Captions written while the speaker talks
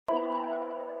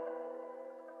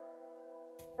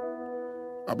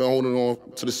I've been holding on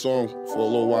to this song for a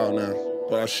little while now,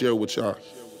 but I'll share with y'all a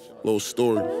little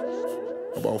story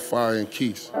about fire and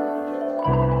keys.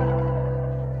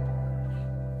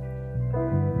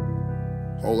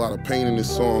 Whole lot of pain in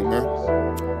this song, man.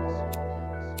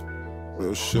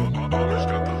 Real shit.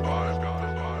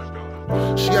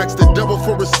 She asked the devil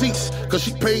for receipts, cause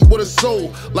she paid with her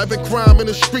soul. Life and crime in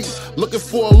the street, looking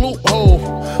for a loophole.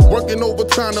 Working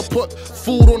overtime to put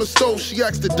food on the stove. She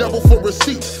asked the devil for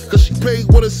receipts, cause she paid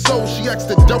with her soul. She asked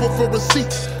the devil for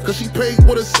receipts, cause she paid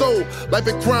with her soul. Life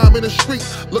and crime in the street,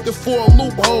 looking for a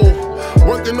loophole.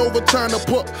 Working overtime to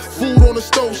put food on the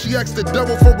stove. She asked the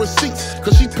devil for receipts,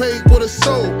 cause she paid with her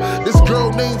soul. This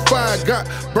girl named Fire got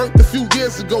burnt a few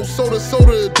years ago. Sold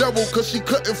the devil, cause she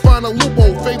couldn't find a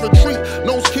loophole. Favorite treat,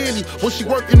 nose candy, when she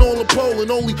working on the pole.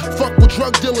 And only fuck with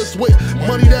drug dealers with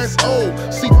money that's old.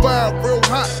 See Fire real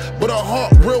hot, but her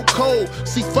heart real cold.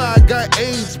 See Fire got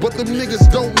AIDS, but them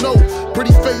niggas don't know.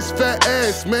 Pretty face, fat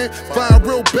ass, man. Fire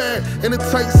real bad, in a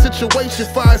tight situation.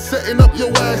 Fire setting up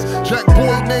your ass. Jack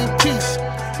boy named Peace,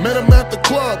 met him at the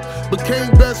club,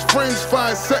 became best friends.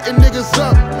 Fire setting niggas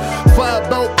up. Fire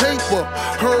about paper,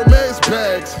 Hermes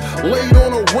bags, laid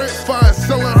on a rent. Fire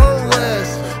selling her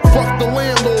ass. Fuck the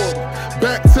landlord,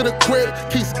 back to the crib.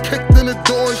 Keith kicked in the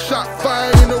door and shot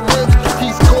Fire in the ribs.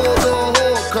 Keith called her a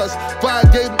whore, cause Fire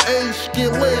gave him AIDS. She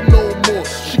can't live no more,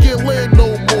 she can't live no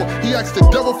more. He asked the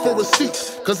devil for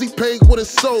receipts, cause he paid with his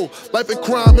soul. Life and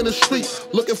crime in the street,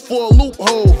 looking for a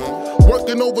loophole.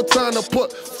 Working overtime to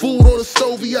put food on the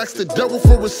stove. He asked the devil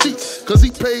for receipts, cause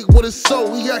he paid with his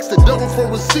soul. He asked the devil for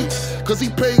receipts, cause he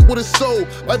paid with his soul.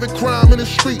 Life and crime in the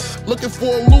street, looking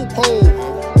for a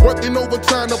loophole. Working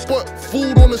overtime to put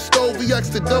food on the stove. He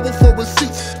asked the devil for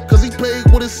receipts, cause he paid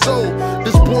with his soul.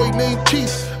 This boy named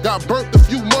Keith got burnt a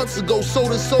few months ago.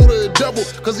 Sold his soul to the devil,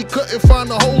 cause he couldn't find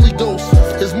the Holy Ghost.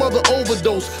 His mother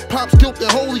overdosed, pops killed the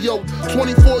Holyoke.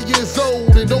 24 years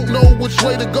old and don't know which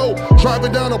way to go.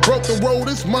 Driving down a broken road,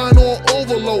 his mind on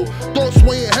overload. Thoughts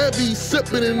weighing heavy,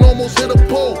 sipping and almost hit a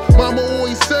pole. Mama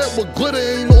always said, but glitter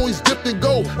ain't always dipped in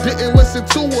gold. Didn't listen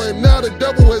to her, and now the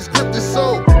devil has gripped his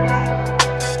soul.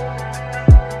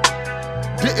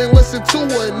 Didn't listen to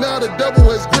her, and now the devil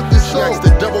has gripped his soul. She asked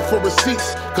the devil for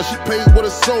receipts, cause she paid with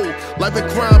her soul. Life and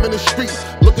crime in the street,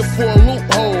 looking for a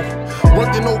loophole.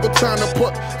 Working overtime to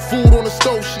put food on the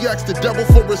stove. She asked the devil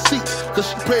for receipts, cause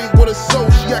she paid with her soul.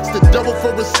 She asked the devil for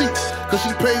receipts, cause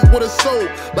she paid with her soul.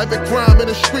 Life and crime in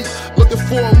the street, looking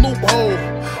for a loophole.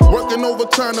 Working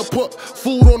overtime to put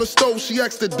food on the stove. She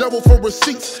asked the devil for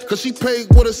receipts, cause she paid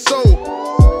with her soul.